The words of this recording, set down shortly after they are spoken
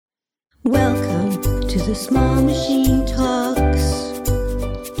Welcome to the Small Machine Talks,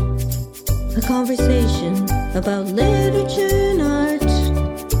 a conversation about literature and art,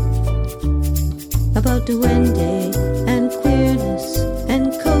 about duende and queerness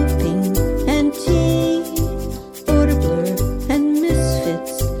and coping and tea, border blur and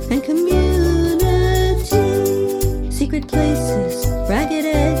misfits and community, secret places, ragged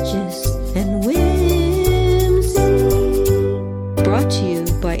edges and whimsy. Brought to you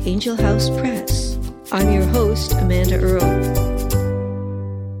by Angel House Press. I'm your host, Amanda Earle.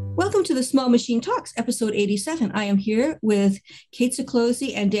 Welcome to the Small Machine Talks, episode 87. I am here with Kate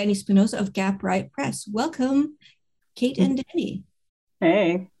Siklosi and Dani Spinosa of Riot Press. Welcome, Kate and Dani.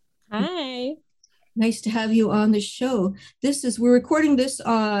 Hey. Hi. Nice to have you on the show. We're recording this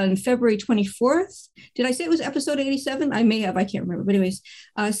on February 24th. Did I say it was episode 87? I may have, I can't remember. But anyways,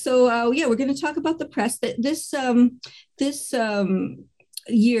 we're going to talk about the press. This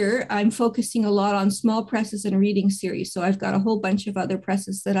year, I'm focusing a lot on small presses and reading series. So I've got a whole bunch of other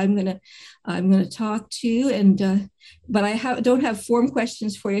presses that I'm gonna talk to, but I don't have form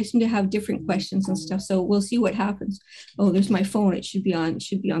questions for you. I seem to have different questions and stuff. So we'll see what happens. Oh, there's my phone. It should be on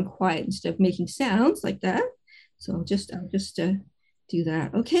quiet instead of making sounds like that. So I'll just do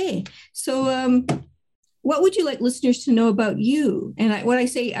that. Okay. So what would you like listeners to know about you? And when I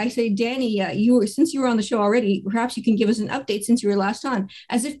say Dani, since you were on the show already, perhaps you can give us an update since you were last on,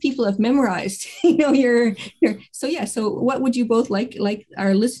 as if people have memorized, your. So what would you both like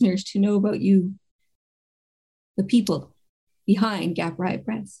our listeners to know about you, the people behind Riot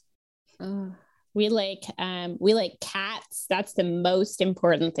Press? We like cats. That's the most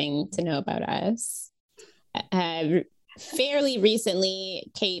important thing to know about us. Fairly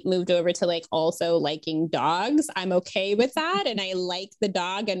recently, Kate moved over to also liking dogs. I'm okay with that. And I like the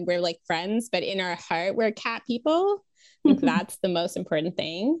dog and we're friends, but in our heart, we're cat people. I think that's the most important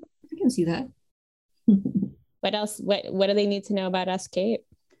thing. I can see that. What else? What do they need to know about us, Kate?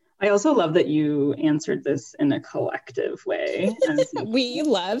 I also love that you answered this in a collective way. We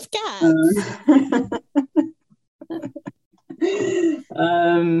love cats.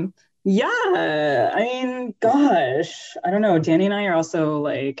 Yeah, I mean, gosh, I don't know. Dani and I are also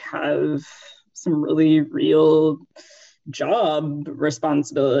have some really real job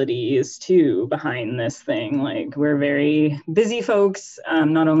responsibilities too behind this thing. We're very busy folks,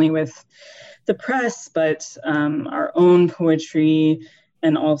 not only with the press, but our own poetry.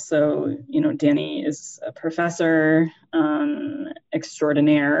 And also, Dani is a professor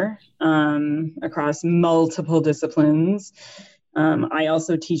extraordinaire across multiple disciplines. I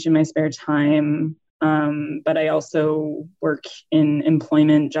also teach in my spare time, but I also work in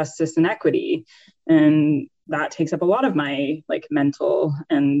employment justice and equity. And that takes up a lot of my mental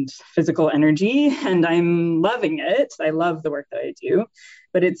and physical energy, and I'm loving it. I love the work that I do,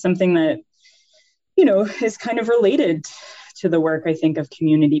 but it's something that, is kind of related to the work, I think, of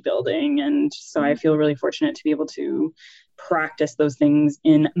community building. And so I feel really fortunate to be able to practice those things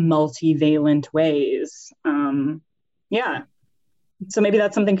in multivalent ways. Yeah. So maybe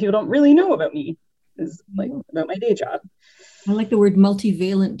that's something people don't really know about me, is about my day job. I like the word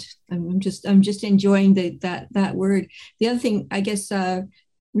multivalent. I'm just enjoying that word. The other thing, I guess,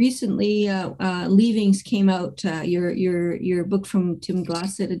 recently, Leavings came out. Your book from Tim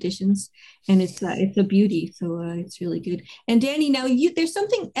Glassett Editions, and it's a beauty. So it's really good. And Dani, now there's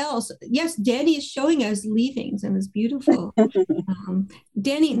something else. Yes, Dani is showing us Leavings, and it's beautiful.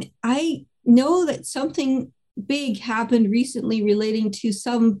 Dani, I know that something big happened recently relating to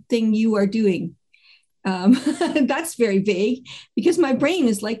something you are doing. That's very vague because my brain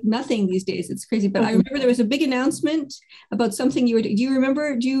is like nothing these days. It's crazy. But I remember there was a big announcement about something you were doing. Do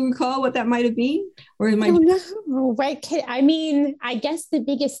you recall what that might have been? Or am I don't know. Right. I mean, I guess the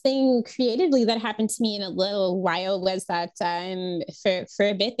biggest thing creatively that happened to me in a little while was that for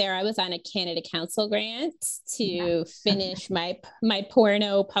a bit there, I was on a Canada Council grant to finish my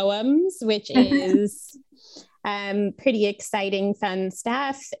porno poems, which is pretty exciting, fun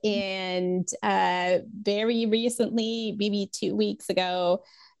stuff. And very recently, maybe 2 weeks ago,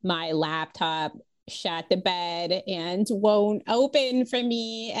 my laptop shut the bed and won't open for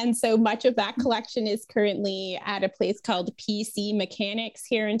me. And so much of that collection is currently at a place called PC Mechanics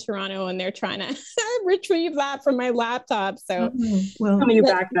here in Toronto, and they're trying to retrieve that from my laptop. So tell me you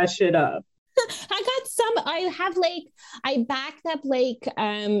back that shit up. I backed up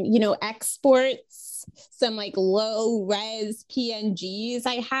exports, some low res PNGs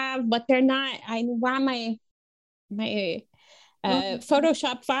I have, but they're not, I want my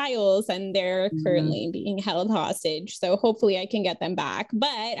Photoshop files, and they're currently being held hostage. So hopefully I can get them back. But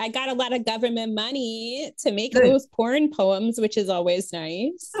I got a lot of government money to make those porn poems, which is always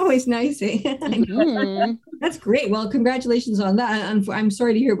nice. Always nice. Eh? That's great. Well, congratulations on that. I'm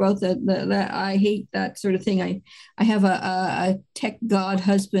sorry to hear about that. I hate that sort of thing. I have a tech god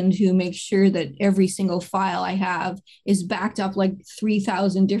husband who makes sure that every single file I have is backed up like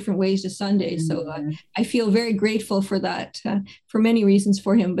 3,000 different ways to Sunday. So I feel very grateful for that, for many reasons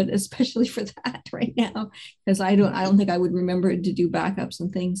for him, but especially for that right now, because I don't think I would remember to do backups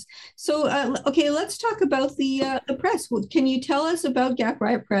and things. So okay, let's talk about the press. Well, can you tell us about Gap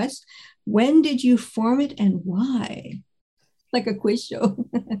Riot Press? When did you form it and why? Like a quiz show.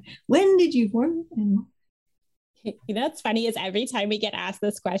 When did you form it and why? You know what's funny is every time we get asked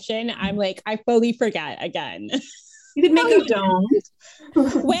this question, I'm like, I fully forget again. You could make it don't.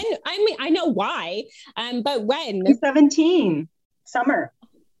 When? I mean, I know why, but when? 2017 summer.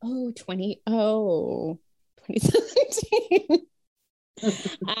 2017.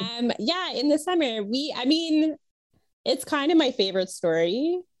 Yeah, in the summer. It's kind of my favorite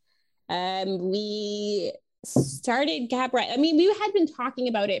story. We started Gap Riot. I mean, we had been talking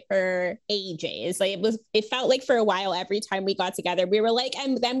about it for ages. Like it felt like for a while, every time we got together, we were like,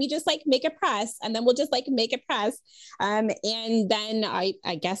 and then we just like make a press, and then we'll just like make a press. And then I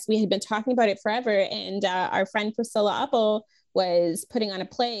guess we had been talking about it forever. And our friend Priscilla Uppel was putting on a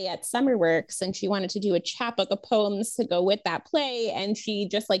play at Summerworks, and she wanted to do a chapbook of poems to go with that play. And she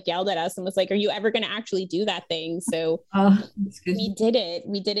just like yelled at us and was like, "Are you ever going to actually do that thing?" So we did it.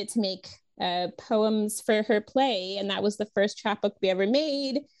 We did it to make poems for her play, and that was the first chapbook we ever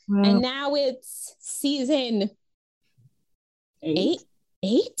made. Wow. And now it's season 8.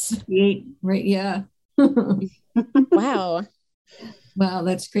 Right? Yeah. Wow. Wow,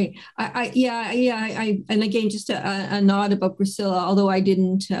 that's great. And again, just a nod about Priscilla. Although I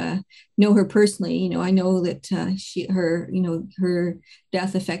didn't know her personally, you know, I know that her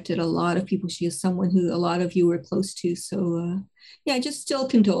death affected a lot of people. She is someone who a lot of you were close to. So, just still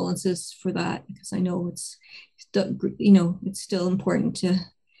condolences for that, because I know it's still important to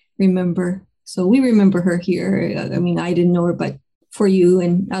remember. So we remember her here. I mean, I didn't know her, but for you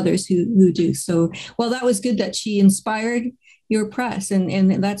and others who do. So, well, that was good that she inspired your press,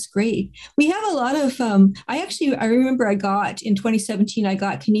 and that's great. We have a lot of I remember I got in 2017 I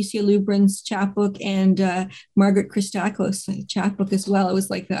got Kinesia Lubrin's chapbook and Margaret Christakos chapbook as well. It was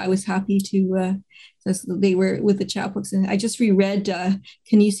like I was happy to they were with the chapbooks, and I just reread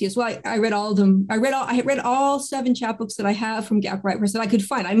Kinesia's. Well, I read all of them. I read all 7 chapbooks that I have from Gap Riot Press that I could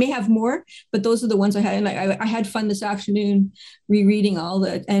find. I may have more, but those are the ones I had, and I had fun this afternoon rereading all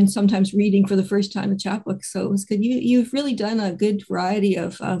that, and sometimes reading for the first time the chapbook. So it was good. You've really done a good variety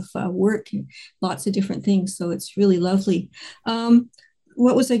of work, lots of different things. So it's really lovely.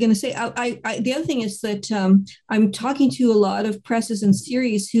 What was I going to say? The other thing is that I'm talking to a lot of presses and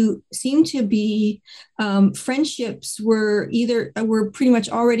series who seem to be friendships were pretty much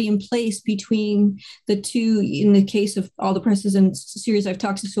already in place between the two. In the case of all the presses and series I've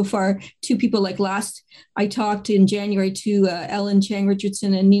talked to so far, 2 people. Like I talked in January to Ellen Chang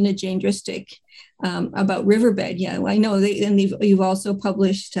Richardson and Nina Jane Dristic about Riverbed. Yeah, I know you've also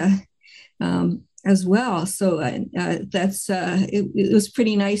published. As well. So that's it was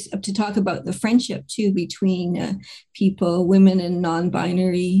pretty nice to talk about the friendship too between people, women and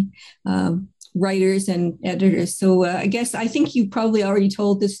non-binary writers and editors. So I think you probably already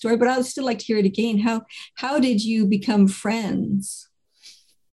told this story, but I would still like to hear it again. How did you become friends?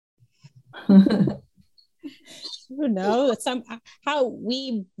 No, how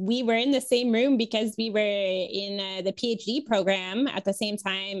we were in the same room because we were in the PhD program at the same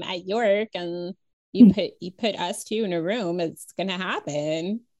time at York, and you put us 2 in a room. It's gonna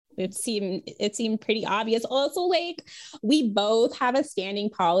happen. It seemed pretty obvious. Also, like, we both have a standing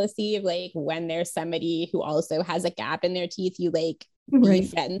policy of like, when there's somebody who also has a gap in their teeth, you like be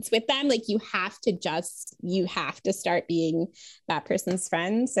friends with them. Like you have to start being that person's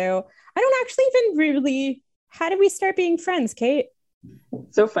friend. So I don't actually even really. How did we start being friends, Kate?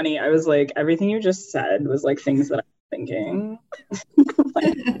 So funny. I was like, everything you just said was like things that I was thinking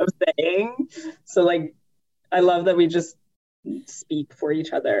of saying. So like, I love that we just speak for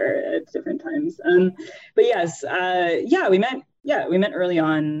each other at different times. But yes, we met early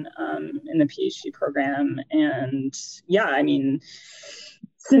on in the PhD program, and I mean,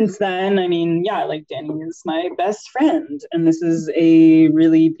 since then, like Dani is my best friend, and this is a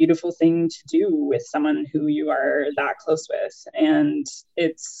really beautiful thing to do with someone who you are that close with, and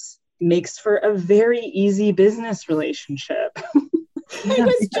makes for a very easy business relationship. I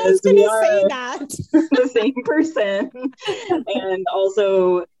was just going to say that. The same person. And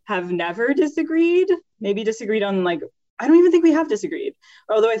also have never disagreed, maybe disagreed on like, I don't even think we have disagreed.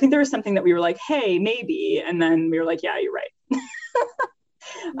 Although I think there was something that we were like, hey, maybe. And then we were like, yeah, you're right.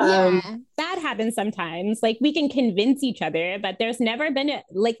 Yeah, that happens sometimes. Like we can convince each other, but there's never been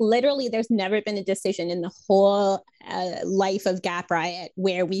there's never been a decision in the whole life of Gap Riot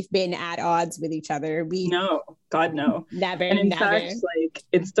where we've been at odds with each other. No, God, no. Never, and in never. fact, like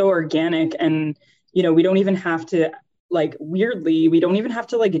it's so organic, and we don't even have to we don't even have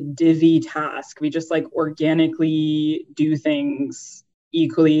to like divvy task. We just like organically do things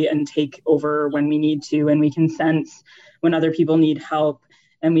equally and take over when we need to, and we can sense when other people need help,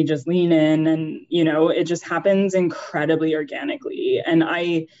 and we just lean in, and it just happens incredibly organically. And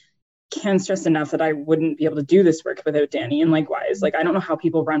I can't stress enough that I wouldn't be able to do this work without Dani. And likewise, like I don't know how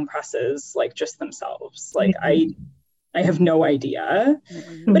people run presses like just themselves. Like I have no idea.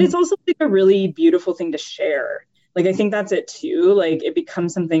 But it's also like a really beautiful thing to share. Like I think that's it too. Like it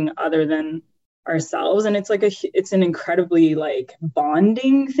becomes something other than ourselves, and it's like it's an incredibly like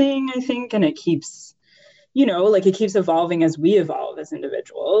bonding thing, I think, and it keeps it keeps evolving as we evolve as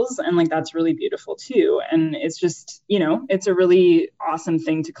individuals. And like, that's really beautiful too. And it's just, it's a really awesome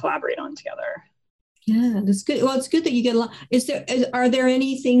thing to collaborate on together. Yeah, that's good. Well, it's good that you get a lot. Are there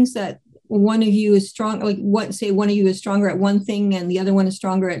any things that one of you is strong, like one of you is stronger at one thing and the other one is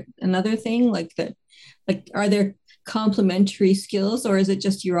stronger at another thing? Like are there complementary skills, or is it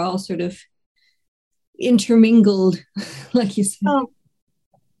just you're all sort of intermingled, like you said?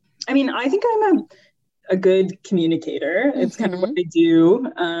 I mean, I think I'm a good communicator. It's kind of what I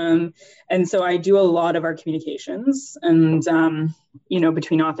do. And so I do a lot of our communications and,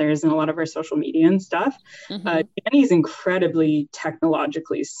 between authors and a lot of our social media and stuff. Dani's incredibly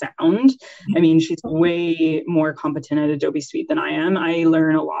technologically sound. I mean, she's way more competent at Adobe Suite than I am. I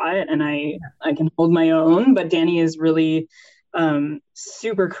learn a lot and I can hold my own, but Dani is really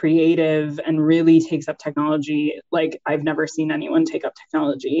super creative and really takes up technology like I've never seen anyone take up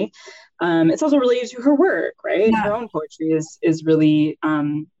technology. It's also related to her work, right? Yeah. Her own poetry is really,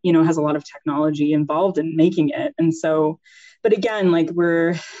 has a lot of technology involved in making it. And so, but again, like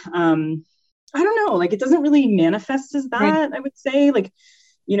we're, I don't know, like it doesn't really manifest as that, right. I would say, like,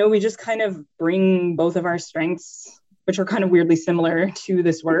 we just kind of bring both of our strengths, which are kind of weirdly similar to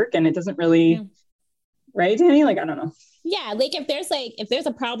this work. And it doesn't really, right, Dani? Like, I don't know. Yeah, like if there's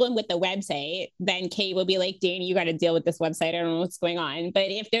a problem with the website, then Kate will be like, Dani, you got to deal with this website. I don't know what's going on. But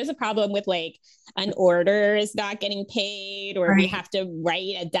if there's a problem with like an order is not getting paid, or we have to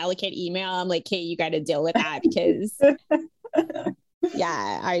write a delicate email, I'm like, Kate, you got to deal with that because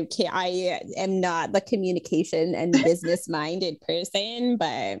I am not the communication and business minded person,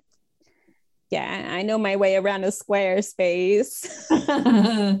 but yeah, I know my way around a square space.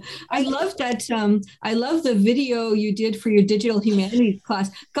 I love that. I love the video you did for your digital humanities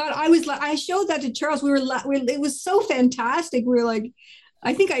class. God, I showed that to Charles. It was so fantastic. We were like,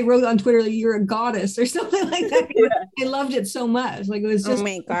 I think I wrote on Twitter, like, you're a goddess or something like that. Yeah. I loved it so much. Like it was just. Oh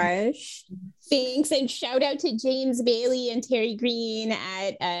my gosh. Thanks. And shout out to James Bailey and Terry Green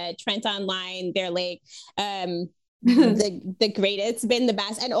at Trent Online. They're like, the greatest. It's been the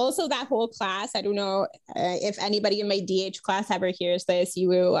best. And also that whole class, I don't know if anybody in my DH class ever hears this,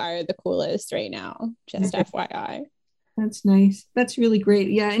 you are the coolest right now, just FYI. That's nice. That's really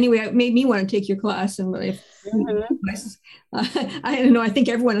great. Yeah, anyway, it made me want to take your class. And if I don't know, I think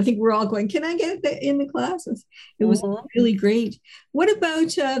we're all going, can I get in the classes? It was really great. What about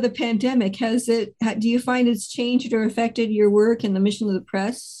the pandemic? Do you find it's changed or affected your work and the mission of the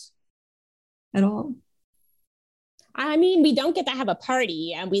press at all? I mean, we don't get to have a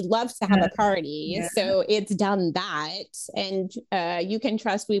party, and we love to have a party. Yeah. So it's done that. And you can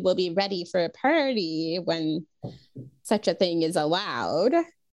trust we will be ready for a party when such a thing is allowed. I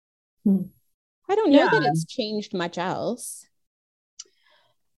don't know that it's changed much else.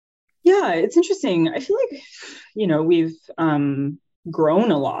 Yeah, it's interesting. I feel like, we've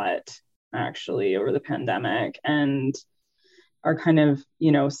grown a lot, actually, over the pandemic. And our kind of,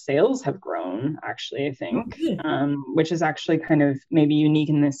 sales have grown, actually, I think, which is actually kind of maybe unique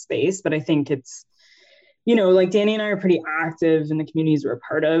in this space. But I think it's, like Dani and I are pretty active in the communities we're a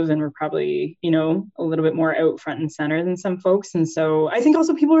part of, and we're probably, a little bit more out front and center than some folks. And so I think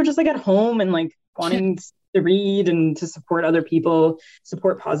also people are just like at home and like wanting to read and to support other people,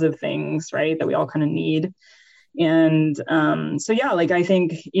 support positive things, right, that we all kind of need. And so, yeah, like I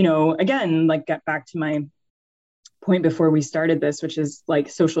think, again, like get back to my point before we started this, which is like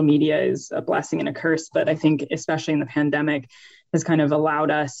social media is a blessing and a curse, but I think especially in the pandemic has kind of allowed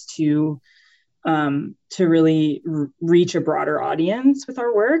us to to really reach a broader audience with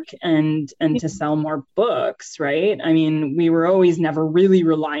our work and to sell more books, right? I mean, we were always never really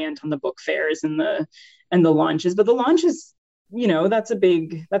reliant on the book fairs and the launches, but the launches, you know, that's a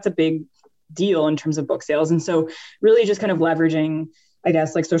big deal in terms of book sales. And so really just kind of leveraging, I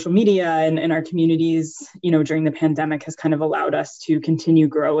guess, like social media and our communities, you know, during the pandemic has kind of allowed us to continue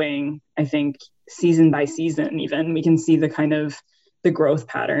growing, I think, season by season. Even we can see the kind of the growth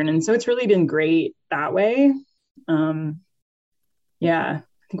pattern. And so it's really been great that way. Yeah, I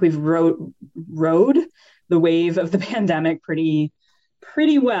think we've rode the wave of the pandemic pretty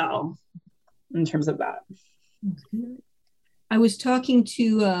well in terms of that. I was talking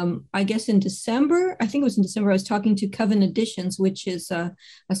to, I guess in December, I think it was in December, I was talking to Coven Editions, which is a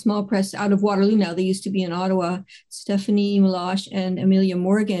small press out of Waterloo now. They used to be in Ottawa, Stephanie Meloche and Amelia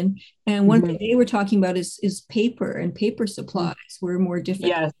Morgan. And one thing they were talking about is paper, and paper supplies were more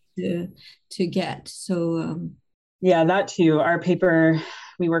difficult to get. So yeah, that too. Our paper,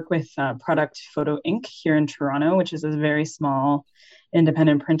 we work with Product Photo Inc. here in Toronto, which is a very small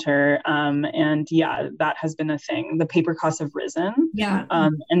independent printer. And yeah, that has been a thing. The paper costs have risen. Yeah.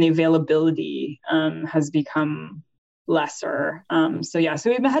 And the availability has become lesser. So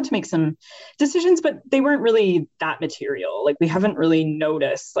we've had to make some decisions, but they weren't really that material. Like we haven't really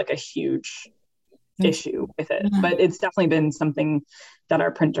noticed like a huge issue with it, but it's definitely been something that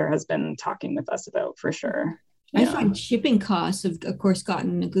our printer has been talking with us about for sure. I find shipping costs have, of course,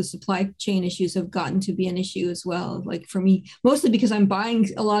 the supply chain issues have gotten to be an issue as well. Like for me, mostly because I'm buying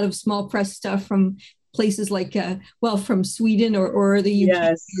a lot of small press stuff from places like, from Sweden or the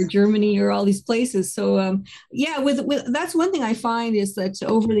UK or Germany or all these places. So with that's one thing I find is that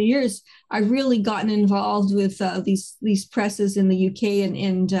over the years, I've really gotten involved with these presses in the UK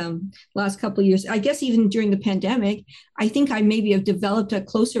and last couple of years. I guess even during the pandemic, I think I maybe have developed a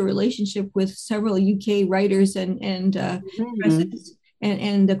closer relationship with several UK writers and presses.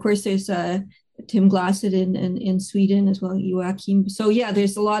 And of course, there's Tim Glassett in Sweden as well, Joachim. So yeah,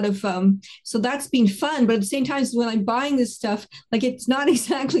 there's a lot of, so that's been fun. But at the same time, when I'm buying this stuff, like it's not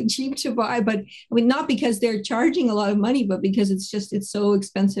exactly cheap to buy, but I mean, not because they're charging a lot of money, but because it's so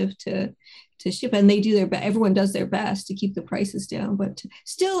expensive to ship, and they do everyone does their best to keep the prices down, but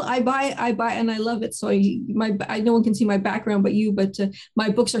still I buy and I love it. So no one can see my background but you, but my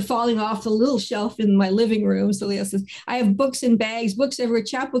books are falling off the little shelf in my living room. So yes, I have books in bags, books everywhere,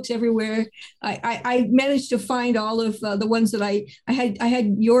 chapbooks everywhere. I managed to find all of the ones that I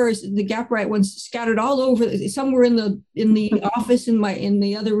had yours, the Gap Riot ones, scattered all over. Some were in the office in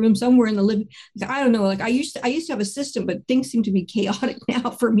the other room, some were in the living. I don't know, like I used to have a system, but things seem to be chaotic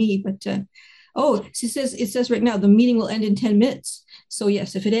now for me. But it says right now the meeting will end in 10 minutes. So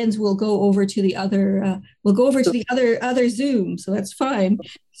yes, if it ends, we'll go over to the other other Zoom. So that's fine.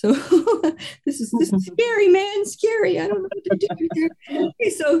 So this is scary, man. Scary. I don't know what to do here. Okay,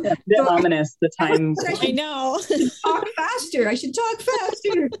 so a bit ominous, the time. I know. Talk faster. I should talk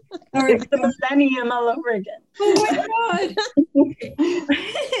faster. All right. It's the millennium all over again. Oh my God.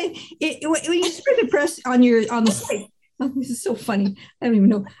 When you spread the press on the site. Oh, this is so funny. I don't even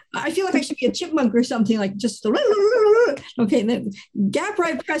know. I feel like I should be a chipmunk or something, like just okay. Then Gap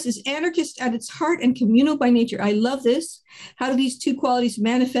Riot Press is anarchist at its heart and communal by nature. I love this. How do these two qualities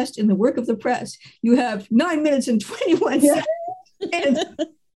manifest in the work of the press? You have 9 minutes and 21 seconds. And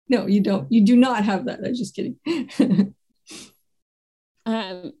no, you don't. You do not have that. I'm just kidding.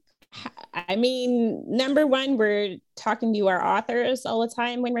 I mean, number one, we're talking to our authors all the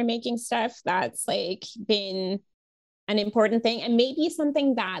time when we're making stuff. That's like been an important thing, and maybe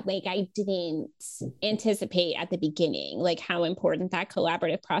something that like I didn't anticipate at the beginning, like how important that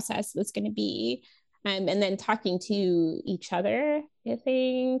collaborative process was going to be. And then talking to each other, I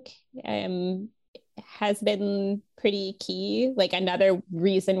think has been pretty key. Like another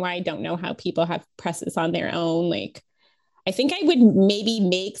reason why I don't know how people have presses on their own. Like I think I would maybe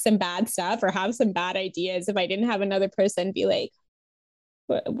make some bad stuff or have some bad ideas if I didn't have another person be like,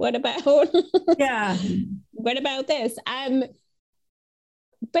 what about what about this?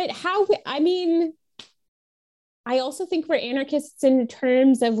 But I also think we're anarchists in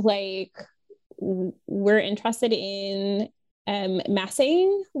terms of like we're interested in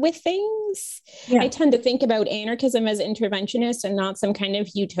messing with things. I tend to think about anarchism as interventionist and not some kind of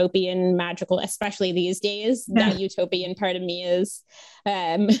utopian magical, especially these days. That utopian part of me is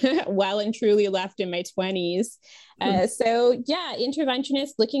well and truly left in my 20s. So yeah,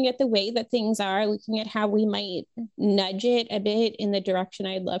 interventionist, looking at the way that things are, looking at how we might nudge it a bit in the direction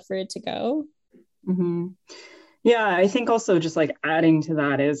I'd love for it to go. Yeah, I think also just like adding to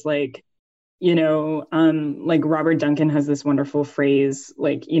that is like, like Robert Duncan has this wonderful phrase,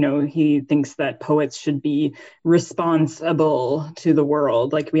 like, he thinks that poets should be responsible to the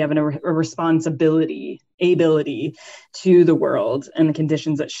world. Like we have a responsibility, ability to the world and the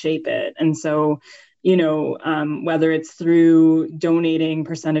conditions that shape it. And so, whether it's through donating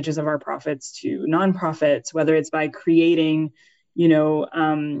percentages of our profits to nonprofits, whether it's by creating,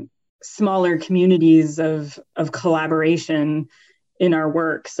 smaller communities of collaboration in our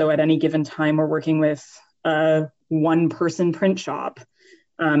work. So at any given time, we're working with a one-person print shop,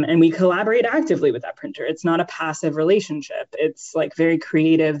 and we collaborate actively with that printer. It's not a passive relationship. It's like very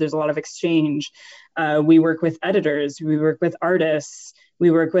creative. There's a lot of exchange. We work with editors. We work with artists. We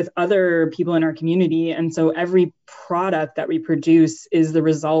work with other people in our community. And so every product that we produce is the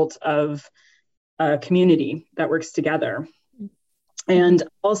result of a community that works together. And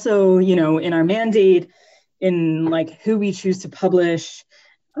also, in our mandate, in like who we choose to publish,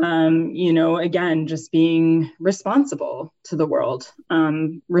 again, just being responsible to the world,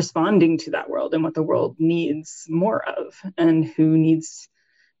 responding to that world and what the world needs more of and who needs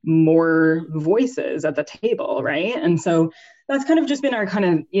more voices at the table, right? And so that's kind of just been our kind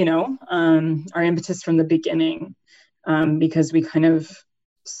of, our impetus from the beginning, because we kind of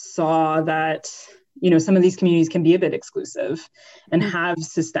saw that, some of these communities can be a bit exclusive and have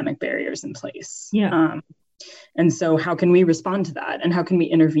systemic barriers in place. Yeah. And so how can we respond to that? And how can we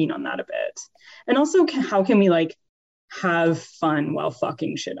intervene on that a bit? And also, how can we like have fun while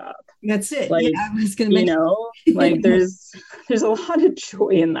fucking shit up? That's it. Like, I was going to mention. Like there's a lot of joy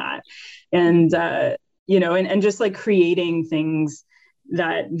in that. And, and just like creating things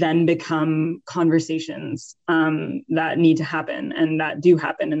that then become conversations that need to happen and that do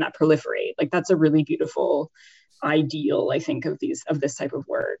happen and that proliferate. Like that's a really beautiful ideal, I think, of this type of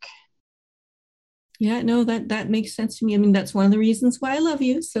work. Yeah, no, that makes sense to me. I mean, that's one of the reasons why I love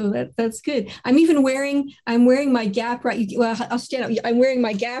you. So that's good. I'm wearing my Gap right. Well, I'll stand up. I'm wearing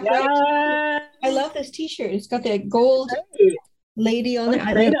my Gap right. I love this T-shirt. It's got that gold lady on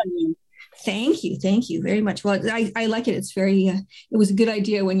it. Thank you very much. Well, I like it. It's very. It was a good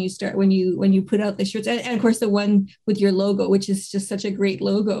idea when you put out the shirts, and of course the one with your logo, which is just such a great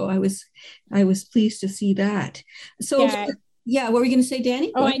logo. I was pleased to see that. So. Yeah, what were we going to say,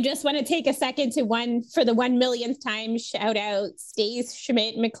 Dani? I just want to take a second for the 1 millionth time, shout out Stace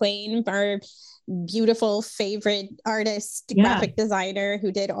Schmidt McLean, our beautiful favorite artist, graphic designer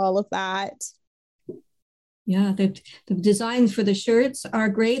who did all of that. Yeah, the designs for the shirts are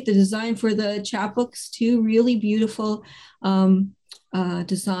great. The design for the chapbooks too, really beautiful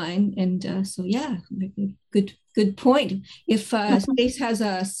design. And so, yeah, good point. If Stace has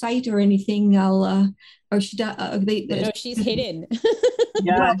a site or anything, I'll or she does. No, she's hidden.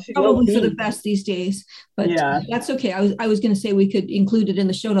 Yeah, probably for the best these days. But that's okay. I was going to say we could include it in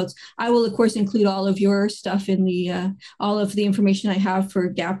the show notes. I will, of course, include all of your stuff in the all of the information I have for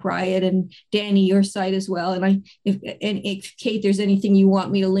Gap Riot and Dani, your site as well. And if Kate, there's anything you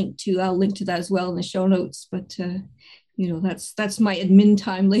want me to link to, I'll link to that as well in the show notes. But that's my admin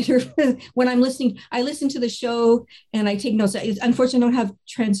time later. When I'm listening, I listen to the show and I take notes. Unfortunately, I don't have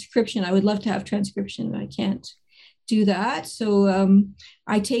transcription. I would love to have transcription, but I can't do that. So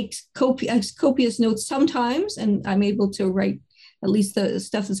I take copious notes sometimes, and I'm able to write at least the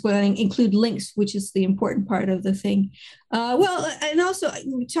stuff that's going to include links, which is the important part of the thing. And also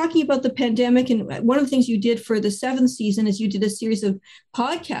talking about the pandemic, and one of the things you did for the 7th season is you did a series of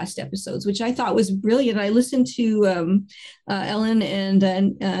podcast episodes, which I thought was brilliant. I listened to Ellen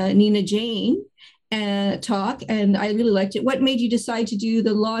and Nina Jane talk, and I really liked it. What made you decide to do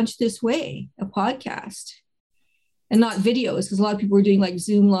the Launch This Way, a podcast, and not videos? Because a lot of people were doing like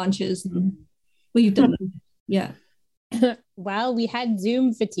Zoom launches. Well, you've done that. Yeah. Well, we had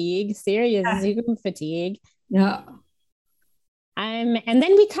Zoom fatigue, serious Zoom fatigue. Yeah. And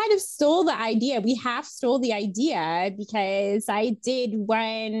then we kind of stole the idea. We half stole the idea because I did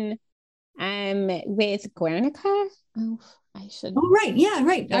one with Guernica. Oh, I should. Oh, right. Yeah,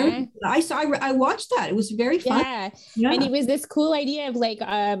 right. Yeah. I watched that. It was very fun. Yeah. And it was this cool idea of like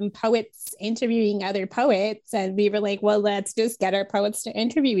poets interviewing other poets. And we were like, well, let's just get our poets to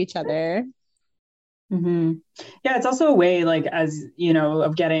interview each other. Mm-hmm. Yeah, it's also a way, like, as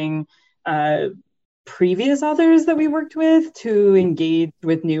of getting previous authors that we worked with to engage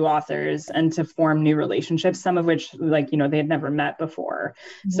with new authors and to form new relationships, some of which, like, they had never met before.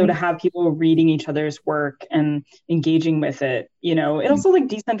 Mm-hmm. So to have people reading each other's work and engaging with it, it also like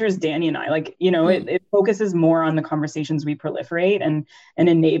decenters Dani and I, like, it focuses more on the conversations we proliferate and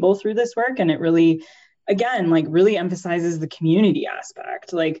enable through this work. And it really, again, like really emphasizes the community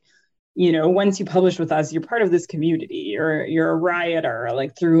aspect. Like, once you publish with us, you're part of this community, you're a rioter,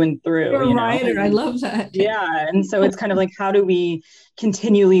 like through and through. You're a rioter. I love that. Yeah. And so it's kind of like, how do we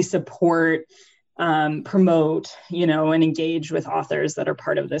continually support, promote, and engage with authors that are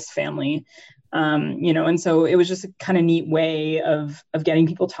part of this family? And so it was just a kind of neat way of getting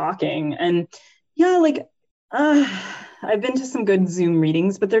people talking. And yeah, like, I've been to some good Zoom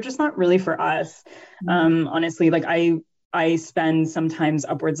readings, but they're just not really for us. Honestly, like I spend sometimes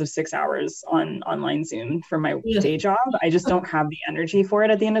upwards of 6 hours on online Zoom for my day job. I just don't have the energy for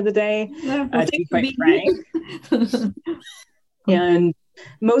it at the end of the day, to be quite frank. And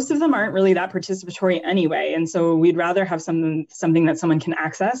most of them aren't really that participatory anyway. And so we'd rather have something that someone can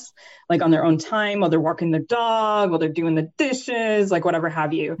access, like on their own time, while they're walking their dog, while they're doing the dishes, like whatever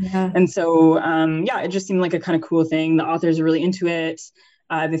have you. Yeah. And so, it just seemed like a kind of cool thing. The authors are really into it.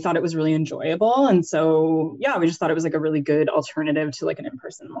 They thought it was really enjoyable. And so, we just thought it was like a really good alternative to like an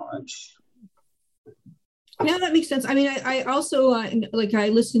in-person launch. Yeah, that makes sense. I mean, I also I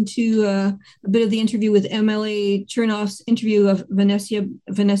listened to a bit of the interview with MLA Chernoff's interview of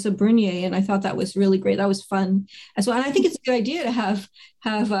Vanessa Bernier, and I thought that was really great. That was fun as well. And I think it's a good idea to have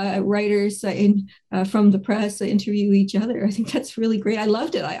writers from the press interview each other. I think that's really great. I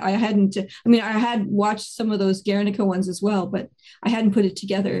loved it. I had watched some of those Guernica ones as well, but I hadn't put it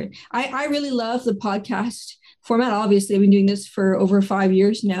together. I really love the podcast format. Obviously, I've been doing this for over 5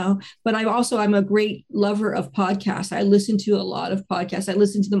 years now, but I'm a great lover of podcasts. I listen to a lot of podcasts. I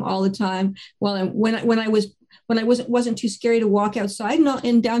listen to them all the time. When I wasn't too scary to walk outside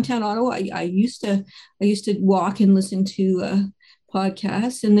in downtown Ottawa, I used to walk and listen to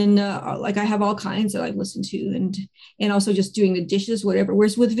podcasts, and then I have all kinds that I listen to, and also just doing the dishes, whatever.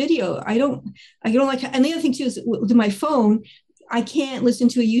 Whereas with video, I don't like. And the other thing too is with my phone, I can't listen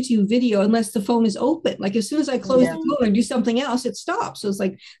to a YouTube video unless the phone is open. Like as soon as I close the phone or do something else, it stops. So it's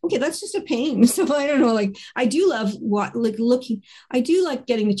like, okay, that's just a pain. So I don't know. Like I do love looking. I do like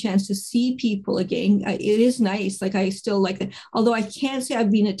getting the chance to see people again. It is nice. Like I still like that. Although I can't say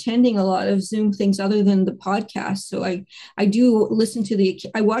I've been attending a lot of Zoom things other than the podcast. So I do listen to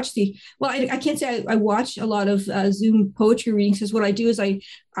I can't say I watch a lot of Zoom poetry readings, because what I do is I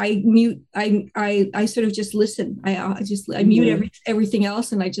mute. I sort of just listen. I mute everything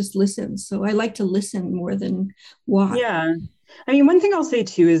else, and I just listen. So I like to listen more than watch. Yeah. I mean, one thing I'll say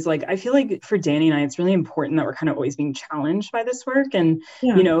too is like, I feel like for Dani and I, it's really important that we're kind of always being challenged by this work. And,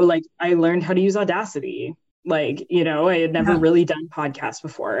 like I learned how to use Audacity. Like, I had never really done podcasts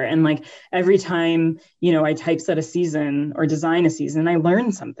before. And like every time, I typeset a season or design a season, I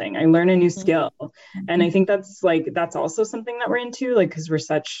learn something. I learn a new skill. And I think that's also something that we're into, like, because we're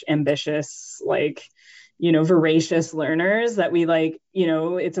such ambitious, like, voracious learners that we like,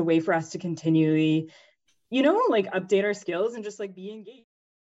 it's a way for us to continually, like update our skills and just like be engaged.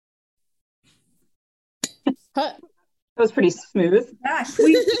 That was pretty smooth. Yeah,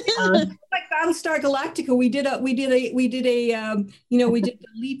 like Battlestar Galactica. We did a leap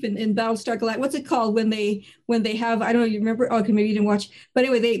in Battlestar Galactica. What's it called when they have, I don't know, you remember? Oh, okay, maybe you didn't watch. But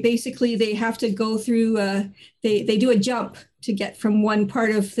anyway, they have to go through. They do a jump to get from one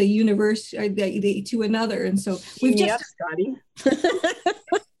part of the universe to another, and so we've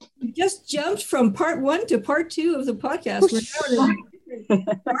just jumped from part 1 to part 2 of the podcast. We're now in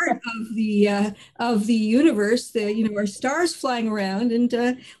a part of the universe. Our stars flying around,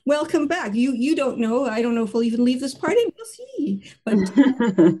 and welcome back. You don't know. I don't know if we'll even leave this part in. We'll see. But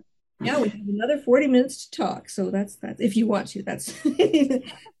yeah, we have another 40 minutes to talk. So that's if you want to. That's.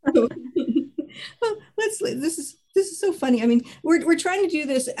 So, well, this is so funny. I mean, we're trying to do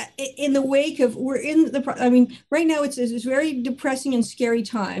this in the wake of right now it's a very depressing and scary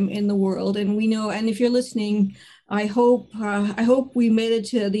time in the world, and we know. And if you're listening, I hope we made it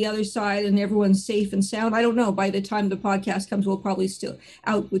to the other side and everyone's safe and sound. I don't know. By the time the podcast comes, we'll probably still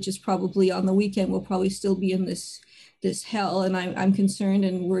out, which is probably on the weekend. We'll probably still be in this hell, and I'm concerned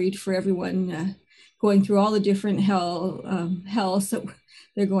and worried for everyone going through all the different hells that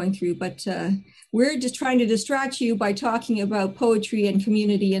they're going through. But we're just trying to distract you by talking about poetry and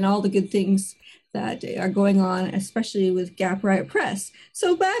community and all the good things that are going on, especially with Gap Riot Press.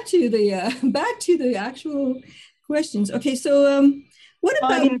 So back to the actual questions. Okay, so what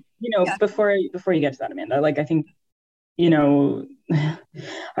about? I mean, before you get to that, Amanda, like I think,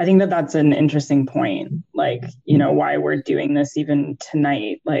 I think that's an interesting point. Like, why we're doing this even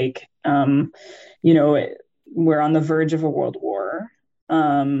tonight. Like, we're on the verge of a world war.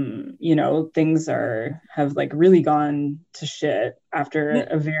 Things have like really gone to shit after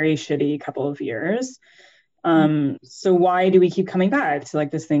a very shitty couple of years. So why do we keep coming back to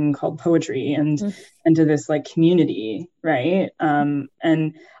like this thing called poetry and to this like community, right?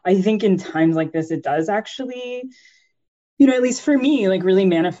 And I think in times like this, it does actually, at least for me, like really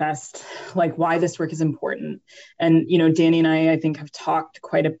manifest like why this work is important. And, Dani and I think have talked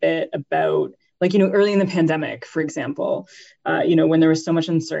quite a bit about like, early in the pandemic, for example, when there was so much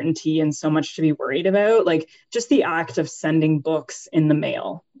uncertainty and so much to be worried about, like just the act of sending books in the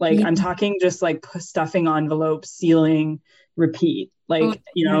mail, like I'm talking just like stuffing envelopes, sealing, repeat, like,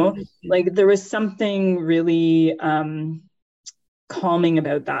 like there was something really calming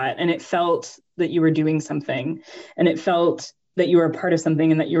about that. And it felt that you were doing something, and it felt that you were a part of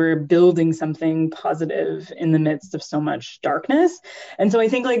something, and that you were building something positive in the midst of so much darkness. And so I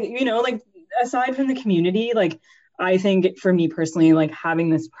think like, like aside from the community, like I think for me personally, like having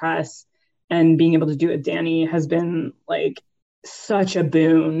this press and being able to do it, Dani, has been like such a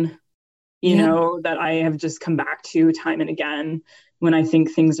boon, that I have just come back to time and again when I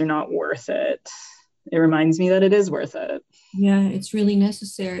think things are not worth it. It reminds me that it is worth it. Yeah, it's really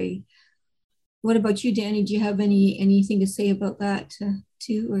necessary. What about you, Dani? Do you have anything to say about that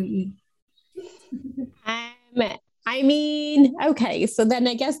too, or you? I mean, okay, so then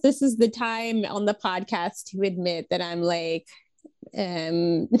I guess this is the time on the podcast to admit that I'm like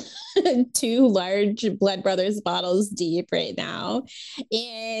 2 large Blood Brothers bottles deep right now,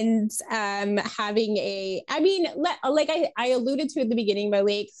 and having I alluded to at the beginning, but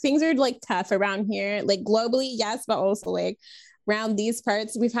like things are like tough around here, like globally, yes, but also like around these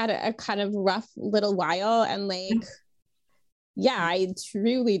parts we've had a kind of rough little while, and like I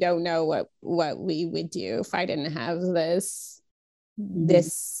truly don't know what we would do if I didn't have this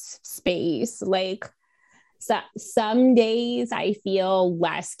space. Like, so some days I feel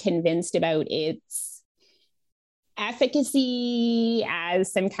less convinced about its efficacy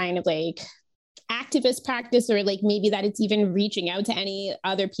as some kind of like activist practice, or like maybe that it's even reaching out to any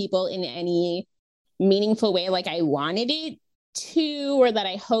other people in any meaningful way like I wanted it to, or that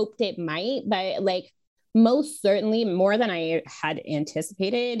I hoped it might. But like most certainly, more than I had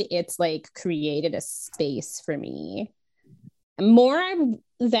anticipated, it's like created a space for me. More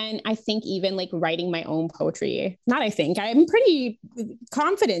than I think even like writing my own poetry. Not I think, I'm pretty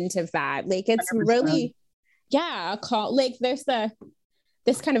confident of that. Like it's 100%. Really, like there's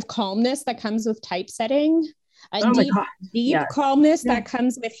this kind of calmness that comes with typesetting, a deep calmness that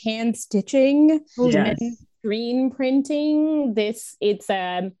comes with hand stitching and screen printing. It's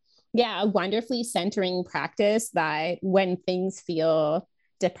a wonderfully centering practice that when things feel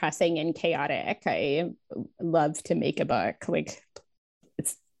depressing and chaotic, I love to make a book. Like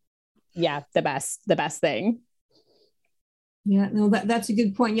it's the best thing. Yeah, no, that's a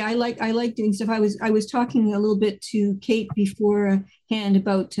good point. Yeah, I like doing stuff. I was talking a little bit to Kate beforehand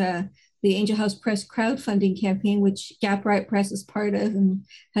about the Angel House Press crowdfunding campaign, which Riot Press is part of and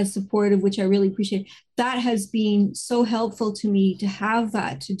has supported, which I really appreciate. That has been so helpful to me to have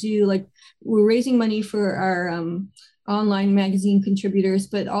that to do. Like we're raising money for our online magazine contributors,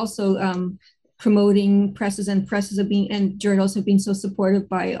 but also promoting presses and journals have been so supportive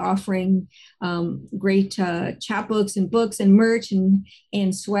by offering great chapbooks and books and merch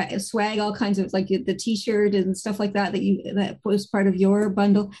and swag, all kinds of like the t-shirt and stuff like that that was part of your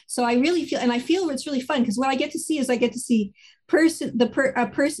bundle. So I really feel it's really fun, because what I get to see is the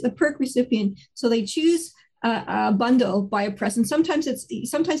perk recipient. So they choose a bundle by a press, and sometimes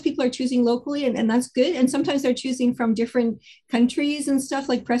people are choosing locally, and that's good, and sometimes they're choosing from different countries and stuff,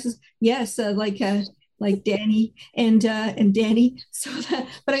 like presses, like Dani and Dani.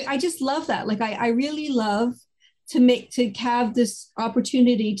 But I just love that. Like I really love to have this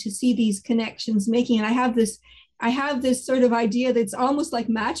opportunity to see these connections making, and I have this sort of idea that's almost like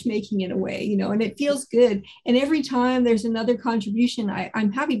matchmaking in a way, and it feels good. And every time there's another contribution,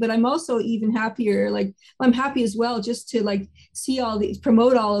 I'm happy, but I'm also even happier. Like I'm happy as well just to like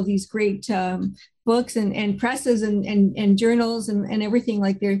promote all of these great books and presses and journals and everything.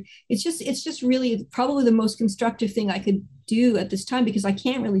 Like it's just really probably the most constructive thing I could do at this time, because I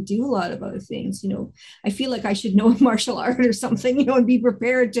can't really do a lot of other things. I feel like I should know martial art or something, and be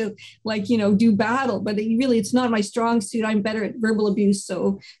prepared to do battle, but it's not my strong suit. I'm better at verbal abuse,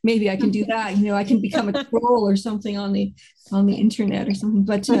 so maybe I can do that. I can become a troll or something on the internet or something.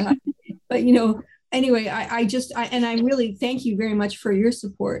 But anyway, I really thank you very much for your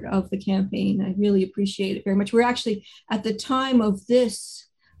support of the campaign. I really appreciate it very much. We're actually, at the time of this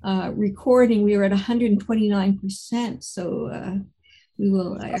recording, we were at 129%. So we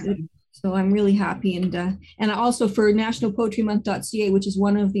will So I'm really happy. And also for nationalpoetrymonth.ca, which is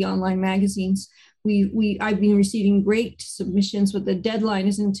one of the online magazines, I've been receiving great submissions, but the deadline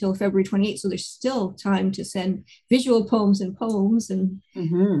isn't until February 28th. So there's still time to send visual poems, and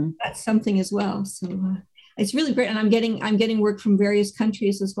that's something as well. So it's really great. And I'm getting work from various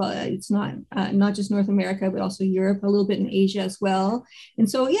countries as well. It's not just North America, but also Europe, a little bit in Asia as well. And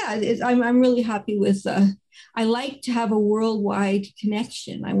so, yeah, I'm really happy with, I like to have a worldwide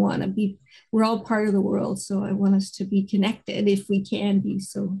connection. We're all part of the world. So I want us to be connected if we can be.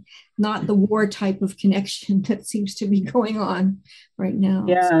 So not the war type of connection that seems to be going on right now.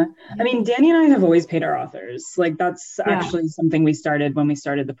 Yeah. So, I mean, Dani and I have always paid our authors. Like that's actually something we started when we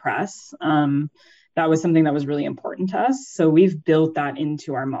started the press. That was something that was really important to us. So we've built that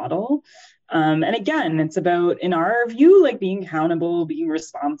into our model. And again, it's about, in our view, like being accountable, being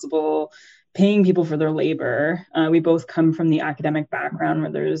responsible, paying people for their labor. We both come from the academic background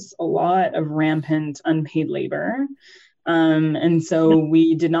where there's a lot of rampant unpaid labor. And so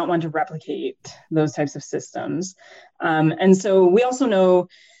we did not want to replicate those types of systems. And so we also know,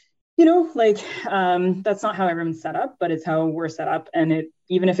 that's not how everyone's set up, but it's how we're set up. And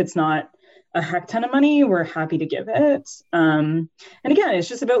even if it's not a heck ton of money, we're happy to give it. And again, it's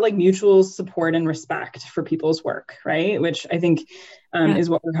just about like mutual support and respect for people's work, right? Which I think is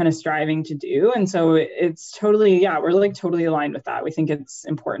what we're kind of striving to do. And so it's totally, we're like totally aligned with that. We think it's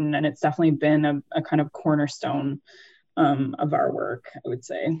important, and it's definitely been a kind of cornerstone of our work, I would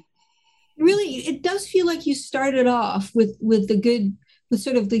say. Really, it does feel like you started off with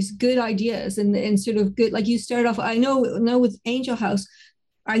sort of these good ideas and sort of good, like you started off, I know with Angel House,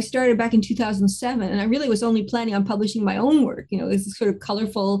 I started back in 2007, and I really was only planning on publishing my own work. This sort of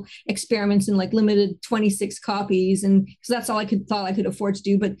colorful experiments in like limited 26 copies, and because that's all thought I could afford to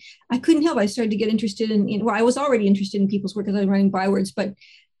do. But I couldn't help. I started to get interested well, I was already interested in people's work because I was writing bywords, but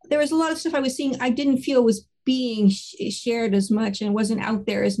there was a lot of stuff I was seeing I didn't feel was being shared as much, and wasn't out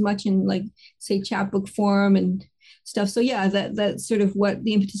there as much in, like, say, chapbook form and stuff. So yeah, that's sort of what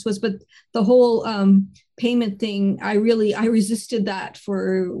the impetus was. But the whole payment thing, I resisted that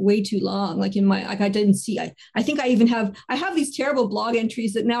for way too long. Like I didn't see, I think I have these terrible blog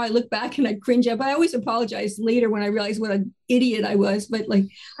entries that now I look back and I cringe at, but I always apologize later when I realize what an idiot I was. But like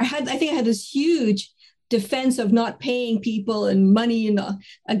I think I had this huge defense of not paying people and money and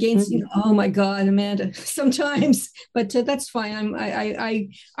against, oh my God, Amanda, sometimes, but that's fine.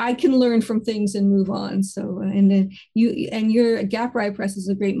 I can learn from things and move on. So, and then your Riot Press is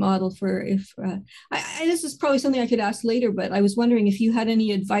a great model for this is probably something I could ask later, but I was wondering if you had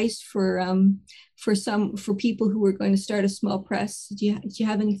any advice for people who were going to start a small press. Do you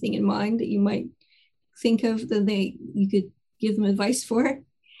have anything in mind that you might think of that you could give them advice for?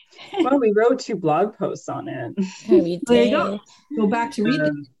 Well, we wrote 2 blog posts on it. Oh, we did. There you go back to read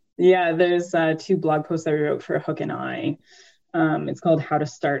them. Yeah, there's 2 blog posts that we wrote for Hook and Eye. It's called How to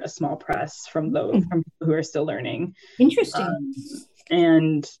Start a Small Press from people who are still learning. Interesting.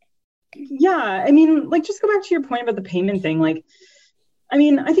 And yeah, I mean, like, just go back to your point about the payment thing. Like, I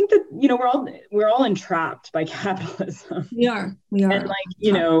mean, I think that, we're all entrapped by capitalism. We are. And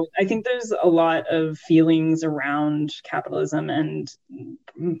like, I think there's a lot of feelings around capitalism and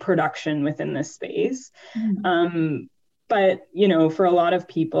production within this space. Mm-hmm. But, for a lot of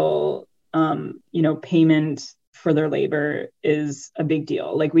people, payment for their labor is a big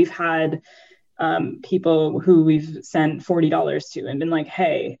deal. Like we've had people who we've sent $40 to and been like,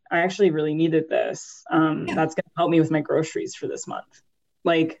 hey, I actually really needed this. That's going to help me with my groceries for this month.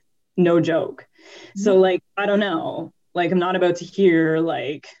 Like, no joke. So like, I don't know, like, I'm not about to hear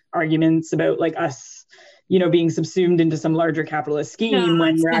like arguments about like us, being subsumed into some larger capitalist scheme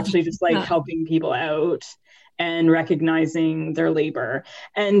when we're actually just like helping people out and recognizing their labor.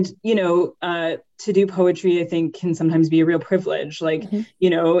 And, to do poetry, I think can sometimes be a real privilege. Like,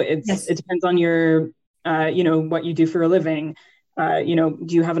 it depends on your, what you do for a living. Do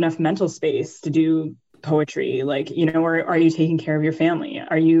you have enough mental space to do poetry? Like, or are you taking care of your family?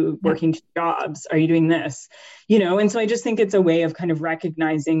 Are you working 2 jobs? Are you doing this? And so I just think it's a way of kind of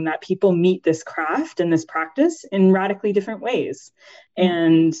recognizing that people meet this craft and this practice in radically different ways.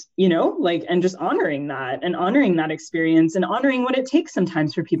 And, and just honoring that experience and honoring what it takes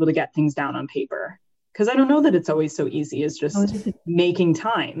sometimes for people to get things down on paper. Because I don't know that it's always so easy as just making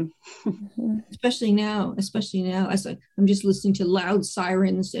time. Especially now, as I'm just listening to loud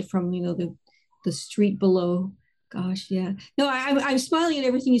sirens from, the street below. Gosh, yeah. No, I'm smiling at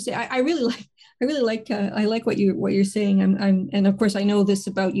everything you say. I really like what you're saying. And of course I know this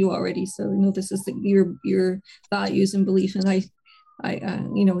about you already. So I know this is your values and beliefs. And I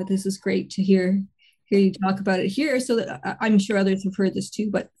this is great to hear hear you talk about it here. So that I'm sure others have heard this too,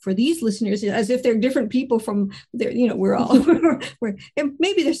 but for these listeners, as if they're different people from there, we're all, and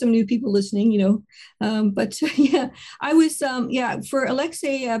maybe there's some new people listening, but yeah, I was, for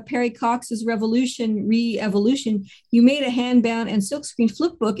Alexei Perry Cox's Re-Evolution, you made a handbound and silkscreen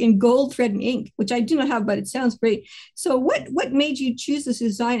flip book in gold thread and ink, which I do not have, but it sounds great. So what made you choose this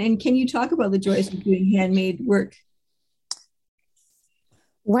design, and can you talk about the joys of doing handmade work?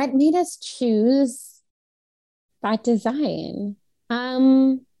 What made us choose that design?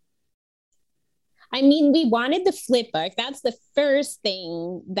 We wanted the flip book. That's the first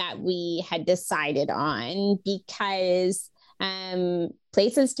thing that we had decided on, because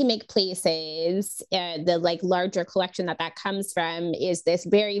Places to Make Places, the larger collection that comes from, is this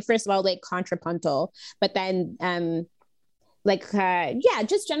very, first of all, contrapuntal, but then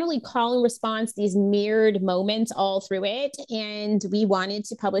just generally call and response, these mirrored moments all through it. And we wanted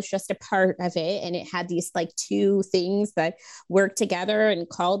to publish just a part of it. And it had these two things that worked together and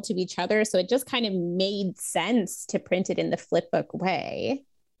called to each other. So it just kind of made sense to print it in the flipbook way.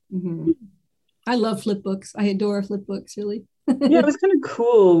 Mm-hmm. I love flipbooks. I adore flipbooks, really. Yeah, it was kind of a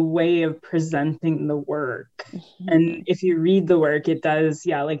cool way of presenting the work. Mm-hmm. And if you read the work, it does,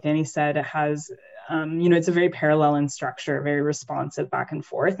 like Dani said, it has it's a very parallel in structure, very responsive back and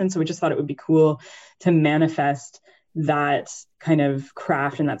forth. And so we just thought it would be cool to manifest that kind of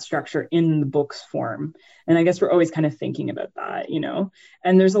craft and that structure in the book's form. And I guess we're always kind of thinking about that,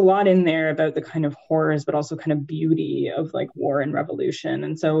 and there's a lot in there about the kind of horrors, but also kind of beauty of war and revolution.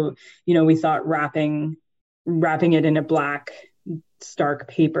 And so, we thought wrapping it in a black stark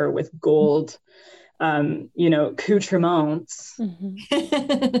paper with gold accoutrements,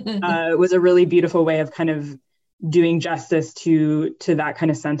 mm-hmm. Was a really beautiful way of kind of doing justice to that kind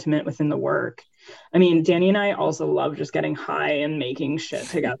of sentiment within the work. I mean, Dani and I also love just getting high and making shit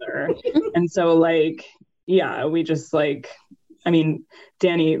together. And so we just Dani,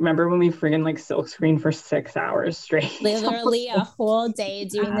 remember when we friggin' silk screen for 6 hours straight? Literally a whole day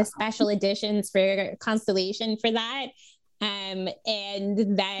doing the special editions for Constellation for that. And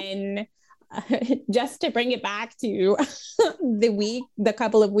then just to bring it back to the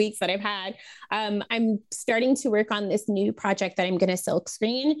couple of weeks that I've had, I'm starting to work on this new project that I'm going to silk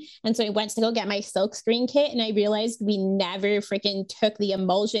screen. And so I went to go get my silk screen kit, and I realized we never freaking took the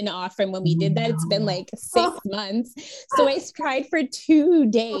emulsion off from when we did that. It's been 6 months. So I tried for 2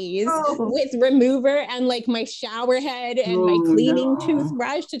 days with remover and my shower head and my cleaning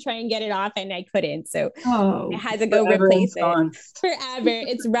toothbrush to try and get it off, and I couldn't. So I had to go replace it forever.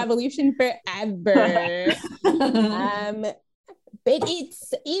 It's revolution forever. But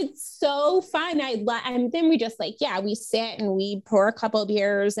it's so fun. And then we just we sit and we pour a couple of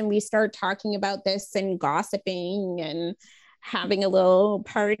beers and we start talking about this and gossiping and having a little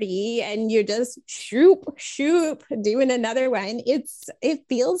party, and you're just shoop doing another one. It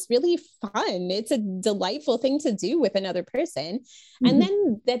feels really fun. It's a delightful thing to do with another person. Mm-hmm. And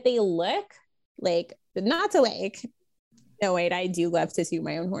then that they look not to no, wait, I do love to toot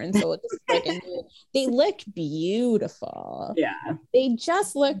my own horn, so they look beautiful. Yeah. They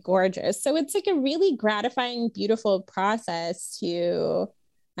just look gorgeous. So it's a really gratifying, beautiful process to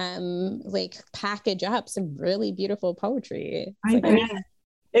package up some really beautiful poetry.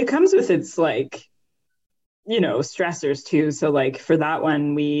 It comes with its stressors too. So for that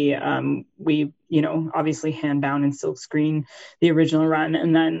one, we obviously handbound and silk screen the original run,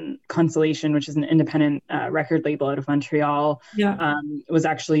 and then Constellation, which is an independent record label out of Montreal, was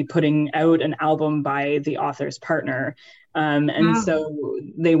actually putting out an album by the author's partner. So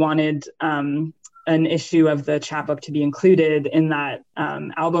they wanted an issue of the chapbook to be included in that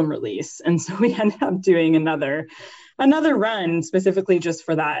album release. And so we ended up doing another run specifically just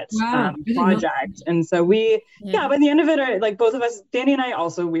for that project. And so by the end of it, both of us, Dani and I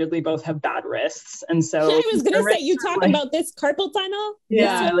also weirdly both have bad wrists. And so I was going to say, you talk about this carpal tunnel?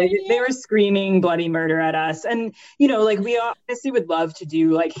 Yeah, they were screaming bloody murder at us. And, we obviously would love to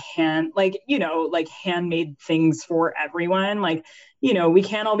do handmade things for everyone. We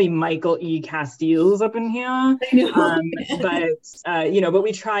can't all be Michael E. Castiles up in here. But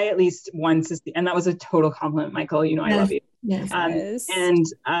we try at least once, and that was a total compliment, Michael. I love you. Yes.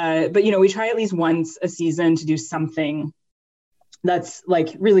 But we try at least once a season to do something that's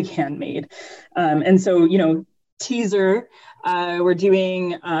really handmade. And so, teaser, we're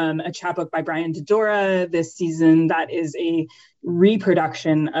doing a chapbook by Brian Dodora this season that is a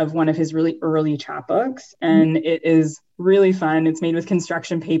reproduction of one of his really early chapbooks, and it is really fun. It's made with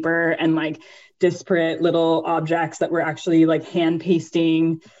construction paper and disparate little objects that we're actually hand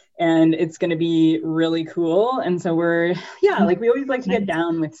pasting, and it's going to be really cool. And so we're we always like to get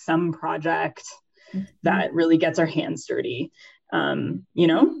down with some project that really gets our hands dirty.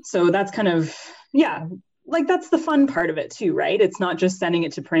 So that's kind of, like that's the fun part of it too, right? It's not just sending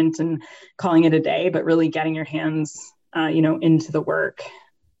it to print and calling it a day, but really getting your hands, into the work.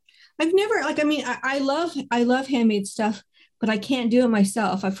 I've never I love handmade stuff, but I can't do it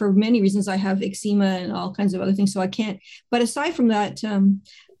myself. For many reasons, I have eczema and all kinds of other things, so I can't. But aside from that,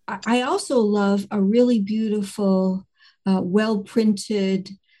 I also love a really beautiful, well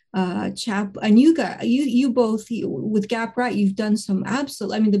printed chap. And you both with Gap Right, you've done some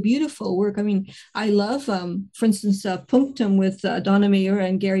the beautiful work. I love, for instance, Punctum with Donna Mayer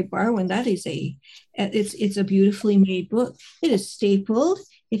and Gary Barwin. That is it's a beautifully made book. It is stapled.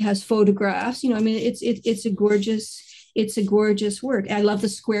 It has photographs. It's a gorgeous work. I love the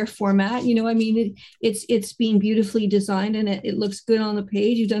square format. It's being beautifully designed, and it looks good on the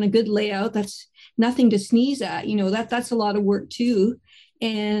page. You've done a good layout. That's nothing to sneeze at. That's a lot of work too.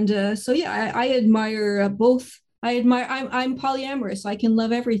 And I admire both. I'm polyamorous. I can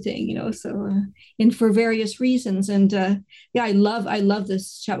love everything, and for various reasons. And I love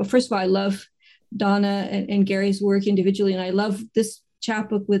this chapbook. First of all, I love Donna and Gary's work individually, and I love this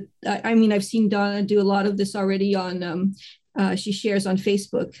chapbook with. I've seen Donna do a lot of this already on. She shares on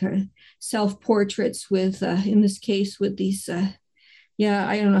Facebook her self-portraits with, in this case, with these. I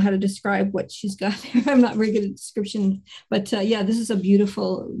don't know how to describe what she's got there. I'm not very good at description, but this is a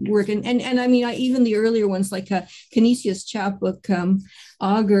beautiful work. And even the earlier ones, like Canisia's chapbook,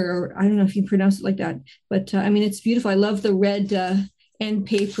 Augur, or I don't know if you pronounce it like that, but it's beautiful. I love the red end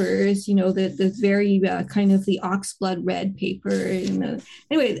papers, the very kind of the oxblood red paper. And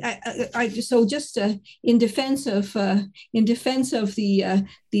in defense of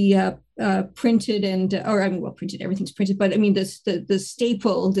the printed and printed, everything's printed, but the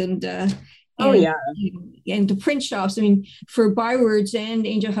stapled and the print shops. For Bywards and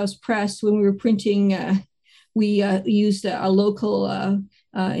Angel House Press, when we were printing, we used a local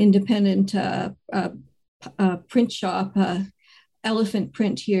independent print shop, Elephant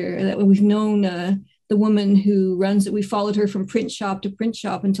Print here, that we've known the woman who runs it. We followed her from print shop to print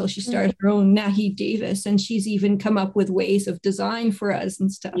shop until she started her own, Nahi Davis, and she's even come up with ways of design for us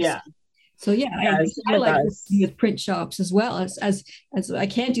and stuff. I like working with print shops as well as I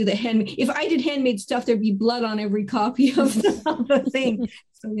can't do the handmade. If I did handmade stuff, there'd be blood on every copy of the thing.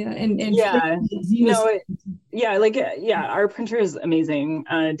 So our printer is amazing.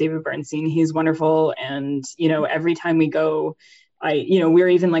 David Bernstein, he's wonderful, and every time we go, we're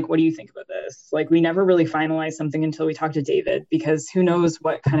even like, what do you think about this? Like, we never really finalize something until we talk to David, because who knows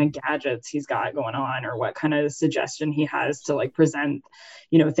what kind of gadgets he's got going on, or what kind of suggestion he has to like present,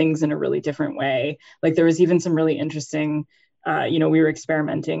 things in a really different way. Like, there was even some really interesting, we were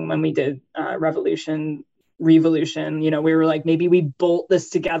experimenting when we did Revolution, we were like, maybe we bolt this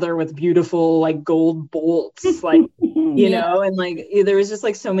together with beautiful like gold bolts, like, and like there was just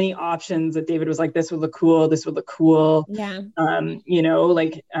like so many options that David was like, this would look cool.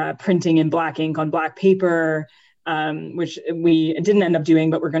 Printing in black ink on black paper, which we didn't end up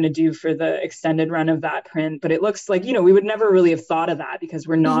doing, but we're going to do for the extended run of that print. But it looks like, we would never really have thought of that, because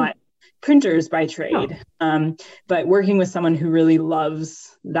we're not printers by trade. But working with someone who really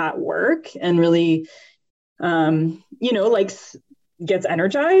loves that work and really gets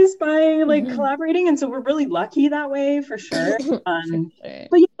energized by like collaborating. And so we're really lucky that way, for sure.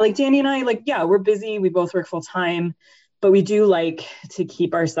 But like Dani and I, we're busy. We both work full time, but we do like to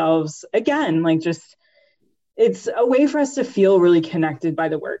keep ourselves, again, like just, it's a way for us to feel really connected by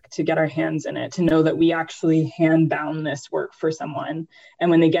the work, to get our hands in it, to know that we actually hand bound this work for someone. And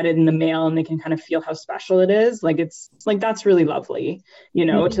when they get it in the mail and they can kind of feel how special it is, like, it's like, that's really lovely,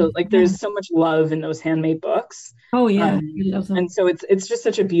 to like, there's so much love in those handmade books. Oh yeah. Love them. And so it's just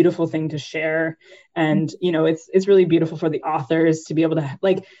such a beautiful thing to share. And, it's really beautiful for the authors to be able to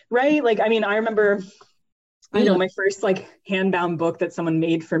like, right. Like, I remember, my first like handbound book that someone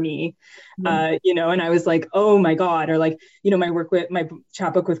made for me, and I was like, oh my God. Or like, my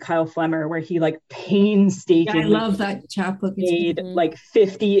chapbook with Kyle Flemmer, where he like painstakingly, I love that chapbook. Made like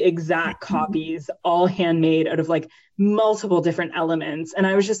 50 exact copies, all handmade out of like multiple different elements. And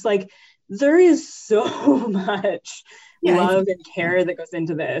I was just like, there is so much love and care that goes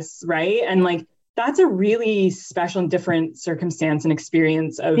into this. Right. And like, that's a really special and different circumstance and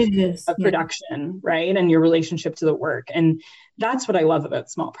experience of production, right? And your relationship to the work. And that's what I love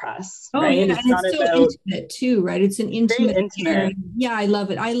about small press, right? Yeah. It's not so about intimate too, right? It's an intimate. Yeah, I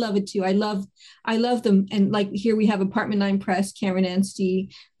love it. I love it too. I love them. And like here we have Apartment 9 Press, Cameron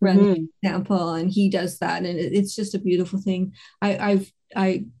Anstey runs an example, and he does that. And it's just a beautiful thing. I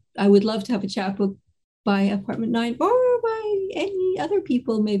would love to have a chapbook by Apartment 9 or by any many other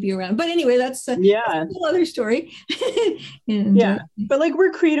people may be around. But anyway, that's a whole other story. But like,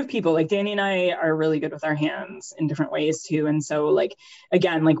 we're creative people. Like Dani and I are really good with our hands in different ways too. And so like,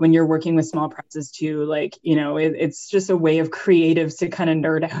 again, like when you're working with small presses too, like, you know, it's just a way of creatives to kind of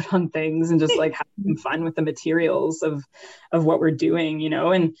nerd out on things and just like have some fun with the materials of what we're doing, you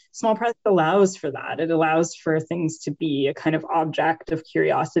know. And small press allows for that. It allows for things to be a kind of object of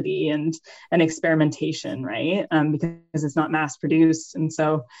curiosity and experimentation, right? Because it's not mass produced. And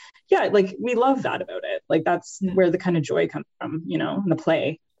so like we love that about it. Like that's where the kind of joy comes from, you know, in the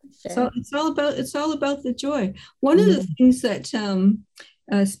play. Sure. So it's all about the joy. One of the things that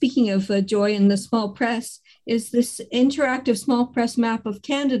speaking of joy in the small press is this interactive small press map of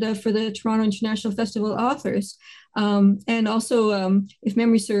Canada for the Toronto International Festival of Authors. And also, if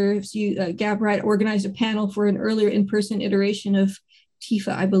memory serves you, Gab Wright organized a panel for an earlier in-person iteration of TIFA,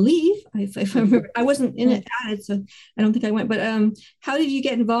 I believe. If I remember, I wasn't in it, so I don't think I went. But how did you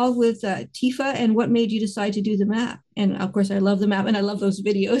get involved with TIFA, and what made you decide to do the map? And of course, I love the map, and I love those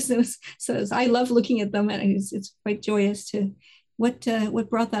videos. So I love looking at them, and it's quite joyous to. What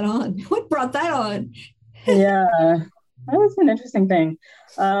brought that on? What brought that on? Yeah, that was an interesting thing,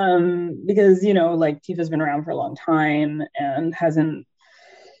 because you know, like TIFA's been around for a long time and hasn't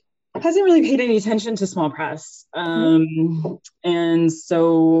really paid any attention to small press. And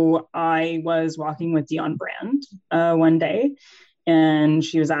so I was walking with Dion Brand one day, and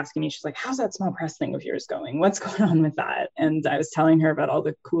she was asking me, she's like, how's that small press thing of yours going? What's going on with that? And I was telling her about all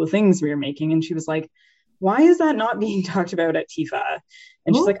the cool things we were making, and she was like, why is that not being talked about at TIFA?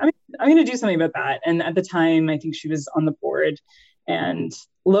 And she's like, I'm going to do something about that. And at the time, I think she was on the board. And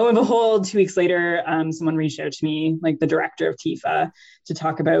lo and behold, 2 weeks later, someone reached out to me, like the director of TIFA, to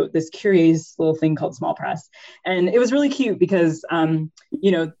talk about this curious little thing called small press. And it was really cute because,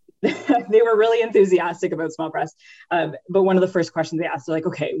 you know, they were really enthusiastic about small press. But one of the first questions they asked, they're like,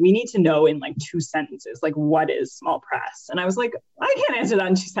 okay, we need to know in like 2 sentences, like what is small press? And I was like, I can't answer that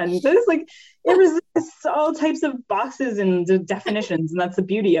in 2 sentences. Like it was all types of boxes and definitions, and that's the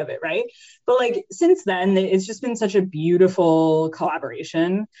beauty of it, right? But like since then, it's just been such a beautiful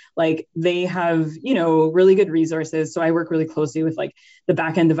collaboration. Like they have, you know, really good resources. So I work really closely with like the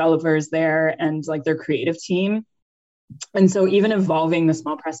backend developers there and like their creative team. And so even evolving the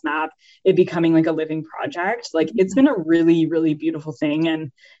small press map, it becoming like a living project, like it's been a really, really beautiful thing,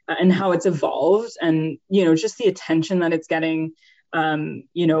 and how it's evolved, and, you know, just the attention that it's getting,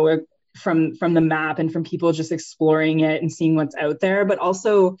 you know, from the map and from people just exploring it and seeing what's out there. But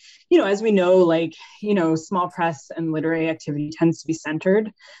also, you know, as we know, like, you know, small press and literary activity tends to be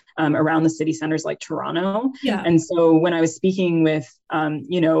centered around the city centers like Toronto. Yeah. And so when I was speaking with,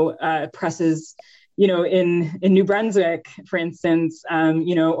 you know, presses, you know, in New Brunswick, for instance,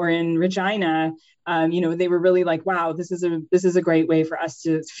 you know, or in Regina, you know, they were really like, wow, this is a great way for us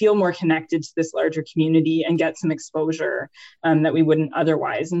to feel more connected to this larger community and get some exposure that we wouldn't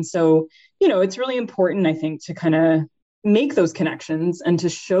otherwise. And so, you know, it's really important, I think, to kind of make those connections and to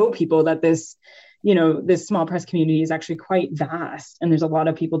show people that this, you know, this small press community is actually quite vast, and there's a lot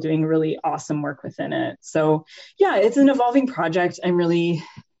of people doing really awesome work within it. So yeah, it's an evolving project. I'm really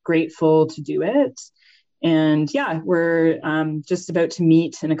grateful to do it. And yeah, we're just about to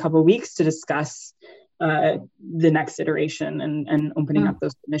meet in a couple of weeks to discuss the next iteration and opening up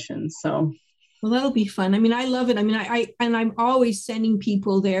those submissions. So, well, that'll be fun. I mean, I love it. I mean, I'm always sending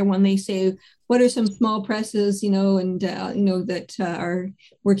people there when they say, what are some small presses, you know, and, you know, that are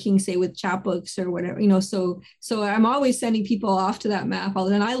working, say, with chapbooks or whatever, you know, so I'm always sending people off to that map,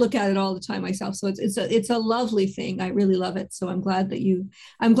 and I look at it all the time myself. So it's a lovely thing. I really love it. So I'm glad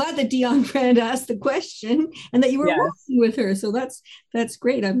that Dion Brand asked the question and that you were working with her. So that's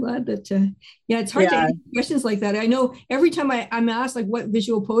great. I'm glad that, it's hard to answer questions like that. I know every time I'm asked like what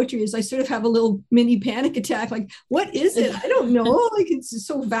visual poetry is, I sort of have a little mini panic attack. Like, what is it? I don't know. Like, it's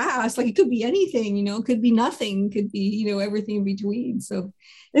so vast. Like, it could be anything, you know, could be nothing, could be, you know, everything in between. So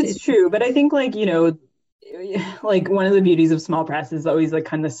it's true. But I think, like, you know, like one of the beauties of small press is always like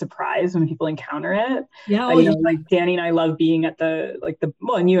kind of surprise when people encounter it. Yeah. You know, like Dani and I love being at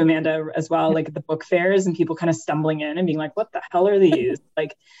well, and you, Amanda, as well, like at the book fairs and people kind of stumbling in and being like, what the hell are these?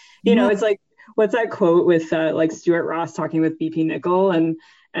 Like, you know, it's like, what's that quote with like Stuart Ross talking with BP Nicol, and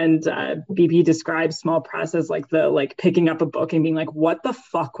BP describes small press as like picking up a book and being like, what the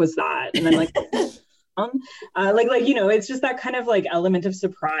fuck was that? And then like like, you know, it's just that kind of like element of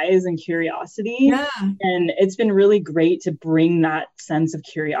surprise and curiosity. Yeah. And it's been really great to bring that sense of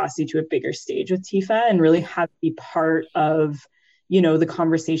curiosity to a bigger stage with TIFA and really have it be part of, the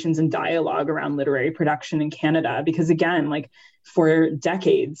conversations and dialogue around literary production in Canada, because again, like for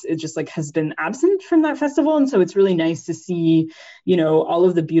decades, it just like has been absent from that festival. And so it's really nice to see, all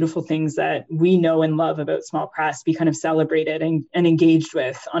of the beautiful things that we know and love about small press be kind of celebrated and engaged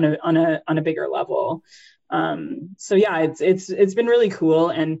with on a bigger level. So yeah, it's been really cool,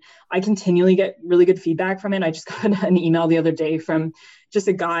 and I continually get really good feedback from it. I just got an email the other day from just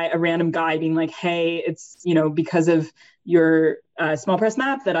a random guy being like, hey, it's, because of your small press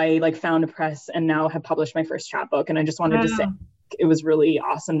map that I like found a press and now have published my first chapbook. And I just wanted to say it was really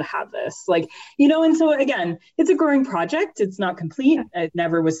awesome to have this, like, and so again, it's a growing project. It's not complete. It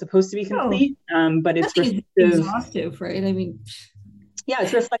never was supposed to be complete. But it's exhaustive, right? I mean, yeah,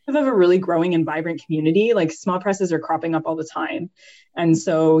 it's reflective of a really growing and vibrant community. Like small presses are cropping up all the time. And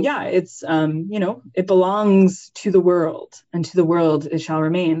so, yeah, it's, it belongs to the world, and to the world it shall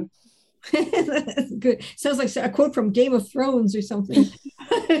remain. That's good. Sounds like a quote from Game of Thrones or something.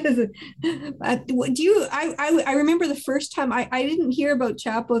 I remember the first time I didn't hear about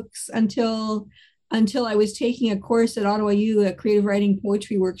chapbooks until I was taking a course at Ottawa U, a creative writing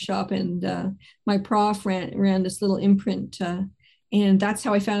poetry workshop, and my prof ran this little imprint, and that's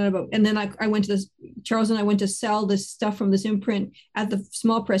how I found out about. And then I went to Charles and I went to sell this stuff from this imprint at the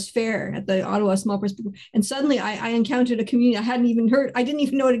small press fair, at the Ottawa Small Press. And suddenly I encountered a community I hadn't even heard. I didn't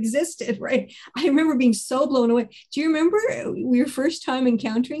even know it existed, right? I remember being so blown away. Do you remember your first time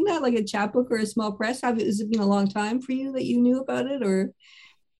encountering that, like a chapbook or a small press? Has it been a long time for you that you knew about it, or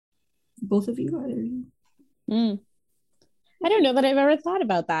both of you? I don't know that I've ever thought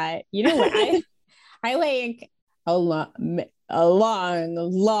about that. You know what? I like a long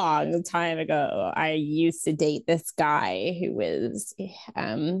time ago, I used to date this guy who was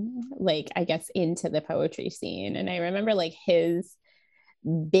I guess into the poetry scene. And I remember like his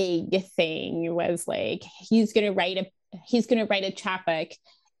big thing was like, he's gonna write a chapbook,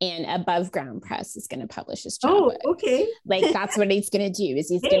 and Above Ground Press is going to publish his chapbook. Oh, okay. Like that's what he's going to do, is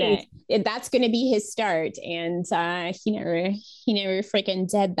that's going to be his start. And he never freaking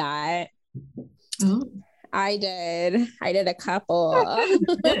did that. Oh. I did a couple. So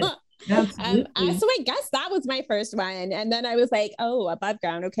I guess that was my first one. And then I was like, oh, Above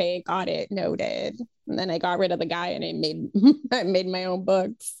Ground. Okay, got it. Noted. And then I got rid of the guy and I made my own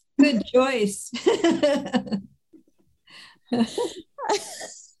books. Good choice.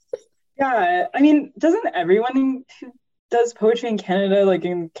 Yeah, I mean, doesn't everyone who does poetry in Canada like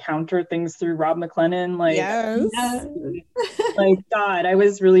encounter things through Rob McLennan? Like, yes. Like, God, I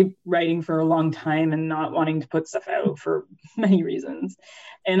was really writing for a long time and not wanting to put stuff out for many reasons.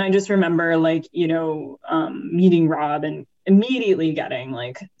 And I just remember meeting Rob and immediately getting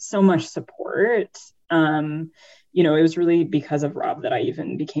like so much support. It was really because of Rob that I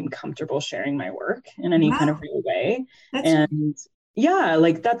even became comfortable sharing my work in any kind of real way. Yeah,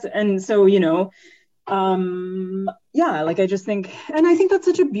 like that's, and so, like I just think, and I think that's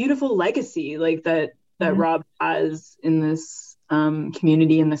such a beautiful legacy, like that Rob has in this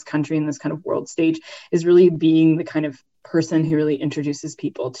community, in this country, in this kind of world stage, is really being the kind of person who really introduces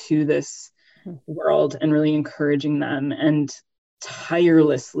people to this world and really encouraging them and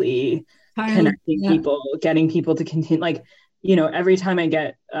tirelessly connecting people, getting people to continue, like, every time I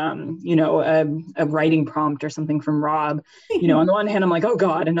get, a writing prompt or something from Rob, on the one hand, I'm like, oh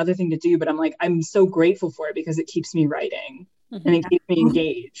God, another thing to do. But I'm like, I'm so grateful for it because it keeps me writing and it keeps me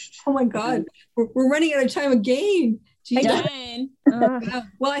engaged. Oh my God, we're running out of time again.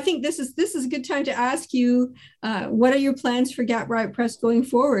 Well, I think this is a good time to ask you, what are your plans for Riot Press going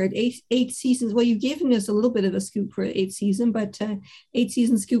forward? Eight seasons. Well, you've given us a little bit of a scoop for 8th season, but 8th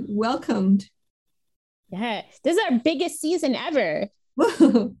season scoop welcomed. Yeah, this is our biggest season ever.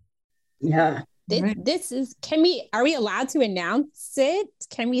 Yeah. This is, are we allowed to announce it?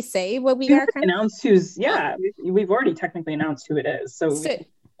 Can we say what we are? Announce we've already technically announced who it is. So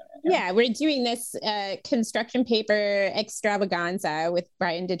we're doing this construction paper extravaganza with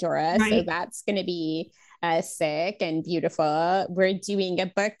Brian DeJora. Right. So that's going to be sick and beautiful. We're doing a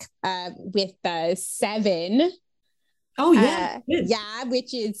book with 7. Oh yeah,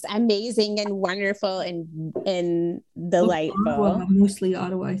 which is amazing and wonderful and delightful. Mostly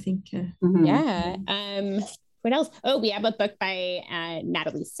Ottawa, I think. Yeah. What else? Oh, we have a book by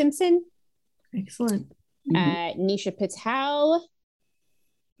Natalie Simpson. Excellent. Nisha Patel,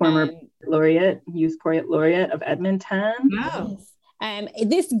 former youth poet laureate of Edmonton. Wow.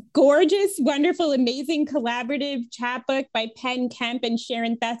 This gorgeous, wonderful, amazing collaborative chapbook by Penn Kemp and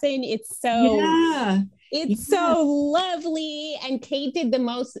Sharon Thesson. It's so lovely, and Kate did the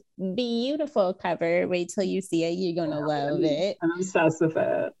most beautiful cover. Wait till you see it. You're going to love it. I'm obsessed with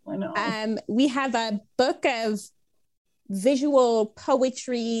it. I know. We have a book of visual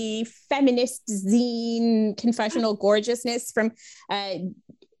poetry, feminist zine, confessional gorgeousness from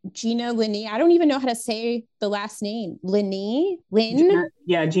Gina Linney. I don't even know how to say the last name. Lynn?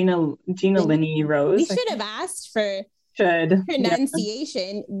 Gina Linney Rose. We should have asked for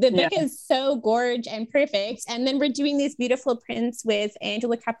pronunciation. Yeah. The book is so gorge and perfect. And then we're doing these beautiful prints with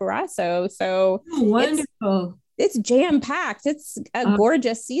Angela Caparasso. So wonderful. It's jam-packed. It's a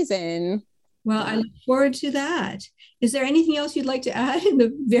gorgeous season. Well, I look forward to that. Is there anything else you'd like to add in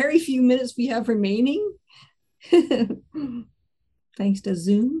the very few minutes we have remaining? Thanks to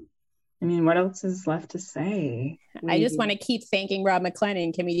Zoom. I mean, what else is left to say? I just want to keep thanking Rob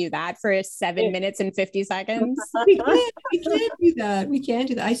McLennan. Can we do that for 7 minutes and 50 seconds? We can do that. We can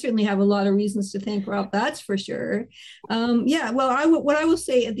do that. I certainly have a lot of reasons to thank Rob. That's for sure. What I will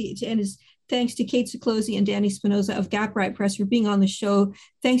say at the end is thanks to Kate Siklosi and Dani Spinosa of Riot Press for being on the show.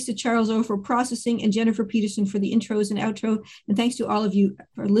 Thanks to Charles O for processing and Jennifer Peterson for the intros and outro. And thanks to all of you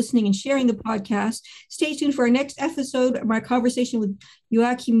for listening and sharing the podcast. Stay tuned for our next episode, my conversation with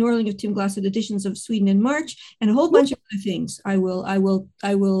Joachim Norling of Tim Glass at Editions of Sweden in March, and a whole bunch of other things I will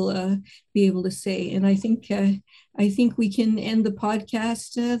be able to say. And I think we can end the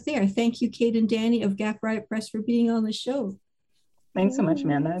podcast there. Thank you, Kate and Dani of Riot Press for being on the show. Thanks so much,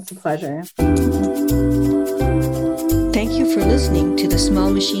 Amanda. It's a pleasure. Thank you for listening to The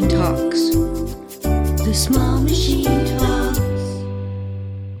Small Machine Talks. The Small Machine Talks.